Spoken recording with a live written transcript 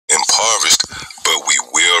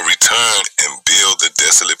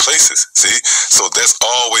desolate places. See? So that's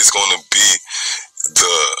always going to be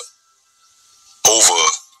the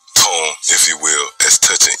overtone, if you will, as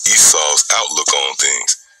touching Esau's outlook on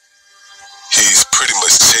things. He's pretty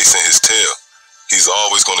much chasing his tail. He's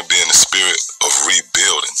always going to be in the spirit of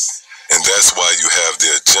rebuilding. And that's why you have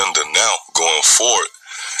the agenda now going forward,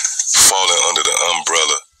 falling under the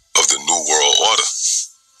umbrella of the New World Order,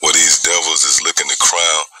 where these devils is looking to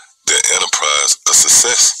crown their enterprise a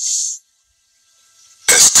success.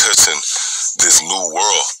 As touching this new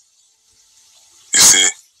world, you see,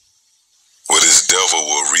 where this devil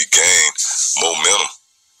will regain momentum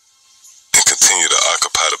and continue to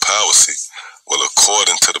occupy the power seat. Well,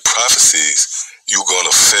 according to the prophecies, you're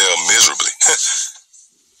going to fail miserably.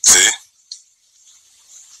 See?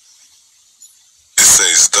 It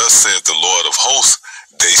says, thus saith the Lord of hosts,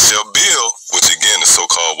 they shall build, which again the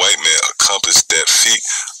so-called white man accomplished that feat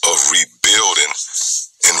of rebuilding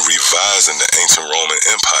and revising the ancient Roman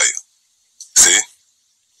Empire. See?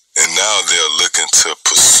 And now they're looking to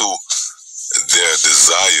pursue their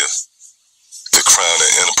desire to crown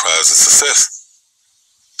their enterprise a success.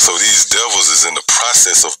 So these devils is in the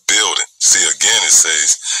process of building. See, again it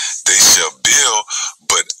says, they shall build,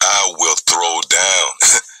 but I will throw down.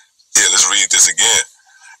 Yeah, let's read this again.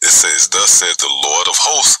 It says, thus said the Lord of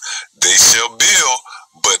hosts, they shall build,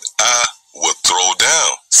 but I will throw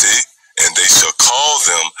down. See? And they shall call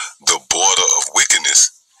them the border of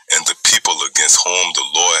wickedness, and the people against whom the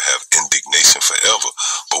Lord have indignation forever.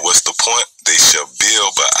 But what's the point? They shall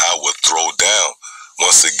build, but I will throw down.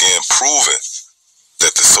 Once again proving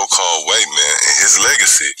that the so-called white man and his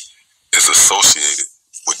legacy is associated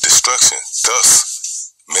with destruction,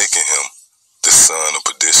 thus making him the son of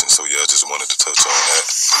perdition. So yeah, I just wanted to touch on that.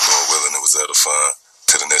 Lord willing, it was edifying.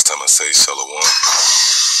 Till the next time I say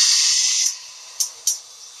shalom.